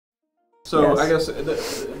So Yes. I guess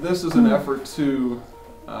this is an effort to,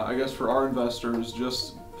 I guess for our investors,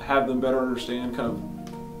 just have them better understand kind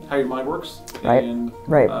of how your mind works Right. and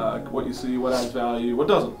Right. What you see, what adds value, what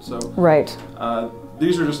doesn't. So Right.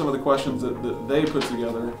 these are just some of the questions that they put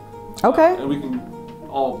together. Okay. And we can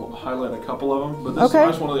all highlight a couple of them. But this Okay.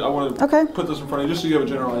 I want to Okay. put this in front of you just so you have a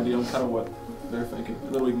general idea on kind of what they're thinking.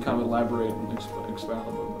 And then we can kind of elaborate and expound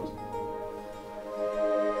on both those.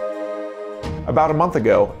 About a month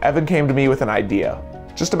ago, Evan came to me with an idea.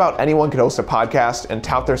 Just about anyone could host a podcast and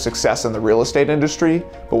tout their success in the real estate industry,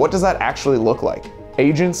 but what does that actually look like?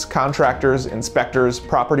 Agents, contractors, inspectors,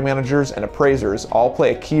 property managers, and appraisers all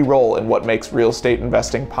play a key role in what makes real estate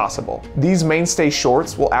investing possible. These Mainstay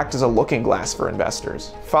shorts will act as a looking glass for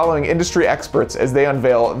investors, following industry experts as they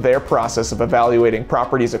unveil their process of evaluating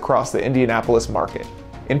properties across the Indianapolis market.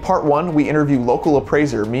 In part 1, we interview local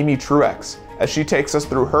appraiser Mimi Truex as she takes us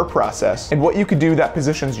through her process and what you could do that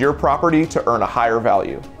positions your property to earn a higher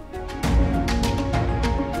value.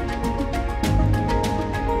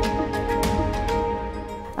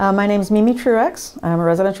 My name is Mimi Truex. I'm a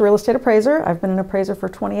residential real estate appraiser. I've been an appraiser for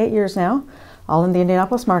 28 years now, all in the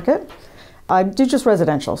Indianapolis market. I do just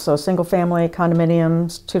residential, so single family,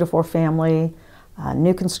 condominiums, 2 to 4 family,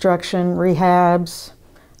 new construction, rehabs.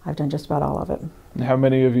 I've done just about all of it. And how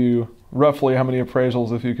many of you, roughly how many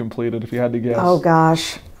appraisals have you completed, if you had to guess? Oh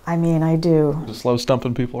gosh, I mean, I do. Just slow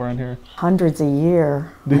stumping people around here? Hundreds a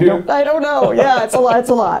year. Do you? I don't know. Yeah, it's a lot. It's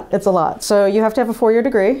a lot. It's a lot. So you have to have a 4-year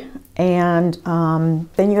degree, and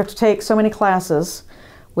then you have to take so many classes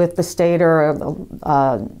with the state or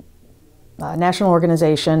a national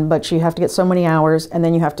organization, but you have to get so many hours, and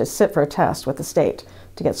then you have to sit for a test with the state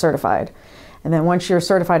to get certified. And then once you're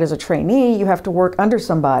certified as a trainee, you have to work under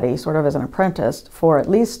somebody, sort of as an apprentice, for at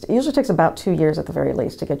least, it usually takes about 2 years at the very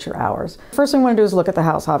least to get your hours. First thing you want to do is look at the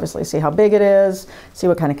house, obviously, see how big it is, see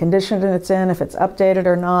what kind of condition it's in, if it's updated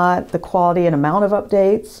or not, the quality and amount of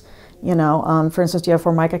updates. You know, for instance, do you have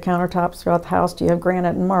Formica countertops throughout the house? Do you have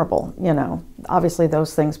granite and marble? You know, obviously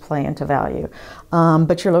those things play into value.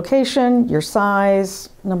 But your location, your size,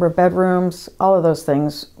 number of bedrooms, all of those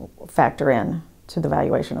things factor in to the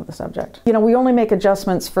valuation of the subject. You know, we only make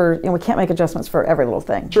adjustments for, you know, we can't make adjustments for every little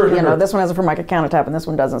thing. Sure, you know, this one has a Formica countertop and this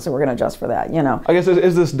one doesn't, so we're going to adjust for that, you know. I guess,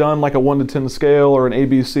 is this done like a 1 to 10 scale or an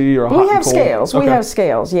ABC or a hot We and have cold? scales. Okay. We have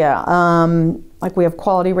scales, yeah. Like we have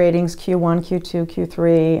quality ratings, Q1, Q2,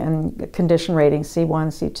 Q3, and condition ratings, C1,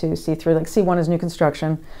 C2, C3. Like C1 is new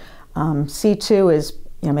construction. C2 is,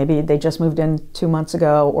 you know, maybe they just moved in 2 months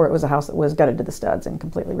ago, or it was a house that was gutted to the studs and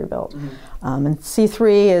completely rebuilt. Mm-hmm. And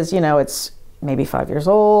C3 is, you know, it's maybe 5 years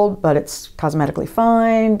old, but it's cosmetically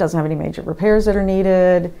fine, doesn't have any major repairs that are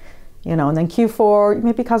needed. You know, and then Q4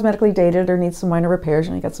 may be cosmetically dated or needs some minor repairs.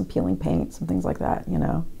 You know, you got some peeling paint, some things like that, you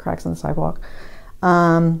know, cracks in the sidewalk.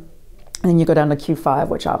 And then you go down to Q5,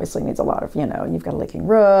 which obviously needs a lot of, you know, you've got a leaking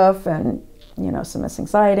roof and, you know, some missing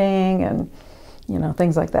siding and, you know,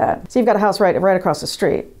 things like that. So you've got a house right across the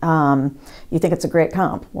street. You think it's a great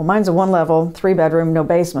comp. Well, mine's a 1-level, 3-bedroom, no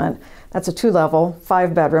basement. That's a 2-level,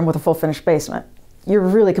 5-bedroom with a full finished basement. You're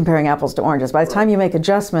really comparing apples to oranges. By the time you make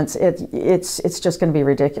adjustments, it's just going to be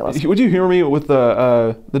ridiculous. Would you hear me with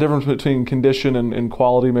the difference between condition and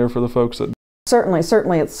quality, maybe for the folks that? Certainly,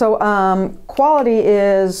 certainly. So quality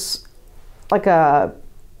is like a,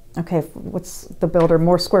 okay, what's the builder?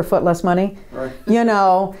 More square foot, less money. Right. You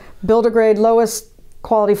know, builder grade, lowest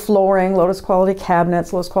quality flooring, lowest quality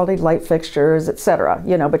cabinets, lowest quality light fixtures, etc.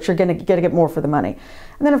 You know, but you're going to get more for the money.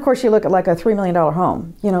 And then of course you look at like a $3 million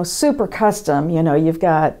home. You know, super custom. You know, you've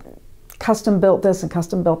got custom built this and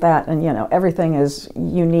custom built that, and you know everything is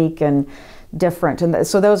unique and different. And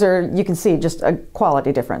so those are, you can see just a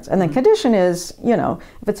quality difference. And then condition is, you know,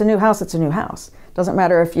 if it's a new house, it's a new house. Doesn't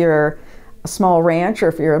matter if you're a small ranch or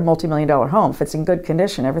if you're a multi-million-dollar home. If it's in good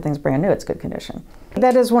condition, everything's brand new, it's good condition.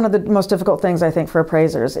 That is one of the most difficult things, I think, for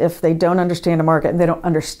appraisers. If they don't understand a market and they don't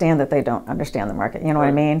understand that they don't understand the market, you know what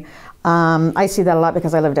I mean? I see that a lot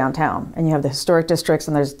because I live downtown, and you have the historic districts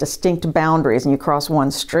and there's distinct boundaries, and you cross one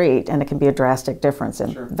street and it can be a drastic difference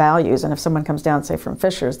in values. And if someone comes down, say from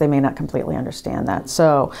Fishers, they may not completely understand that.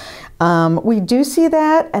 So we do see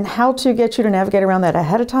that, and how to get you to navigate around that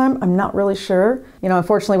ahead of time, I'm not really sure. You know,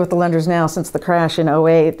 unfortunately with the lenders now, since the crash in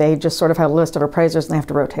 '08, they just sort of have a list of appraisers and they have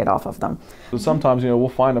to rotate off of them. Sometimes, you know, we'll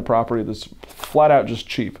find a property that's flat out just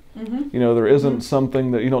cheap. Mm-hmm. You know, there isn't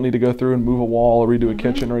something that you don't need to go through and move a wall or redo a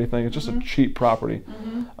kitchen or anything. It's just a cheap property.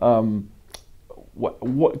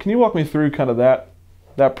 What can you walk me through kind of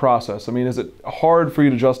that process? I mean, is it hard for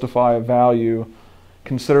you to justify a value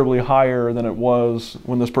considerably higher than it was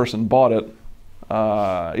when this person bought it,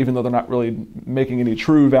 even though they're not really making any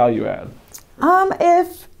true value add?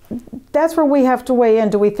 If that's where we have to weigh in.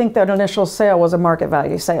 Do we think that initial sale was a market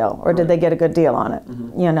value sale, or did they get a good deal on it?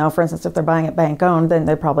 You know, for instance, if they're buying it bank owned, then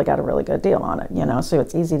they probably got a really good deal on it, you know, so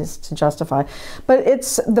it's easy to justify. But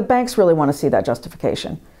the banks really want to see that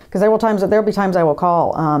justification. Because there'll be times I will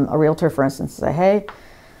call a realtor, for instance, and say, hey,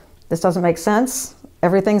 this doesn't make sense.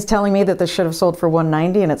 Everything's telling me that this should have sold for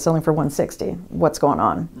 190 and it's selling for 160. What's going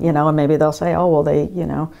on? You know, and maybe they'll say, oh,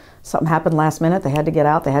 well, something happened last minute. They had to get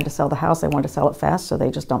out. They had to sell the house. They wanted to sell it fast, so they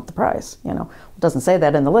just dumped the price. You know, it doesn't say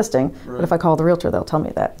that in the listing, but if I call the realtor, they'll tell me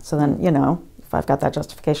that. So then, you know, if I've got that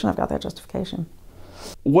justification, I've got that justification.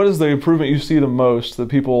 What is the improvement you see the most that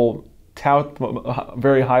people tout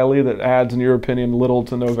very highly that adds, in your opinion, little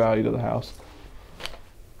to no value to the house?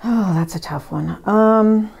 Oh, that's a tough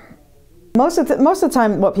one. Most of the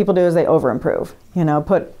time, what people do is they over-improve. You know,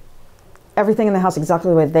 put everything in the house exactly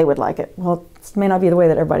the way they would like it. Well, it may not be the way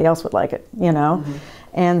that everybody else would like it, you know?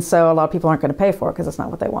 And so a lot of people aren't going to pay for it because it's not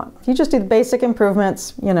what they want. If you just do the basic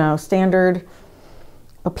improvements, you know, standard,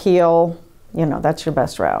 appeal, you know, that's your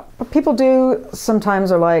best route. What people do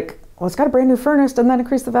sometimes are like, well, it's got a brand new furnace, doesn't that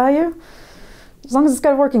increase the value? As long as it's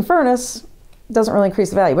got a working furnace, it doesn't really increase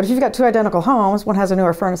the value. But if you've got two identical homes, one has a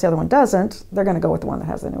newer furnace, the other one doesn't, they're going to go with the one that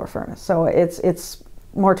has the newer furnace. So it's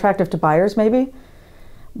more attractive to buyers maybe.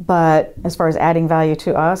 But as far as adding value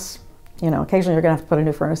to us, you know, occasionally you're going to have to put a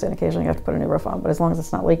new furnace in, occasionally you have to put a new roof on. But as long as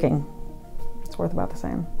it's not leaking, it's worth about the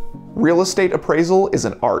same. Real estate appraisal is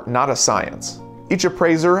an art, not a science. Each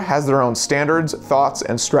appraiser has their own standards, thoughts,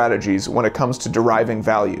 and strategies when it comes to deriving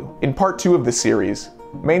value. In part 2 of the series,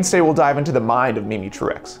 Mainstay will dive into the mind of Mimi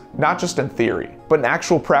Truex, not just in theory, but in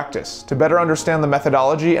actual practice, to better understand the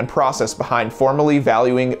methodology and process behind formally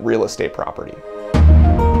valuing real estate property.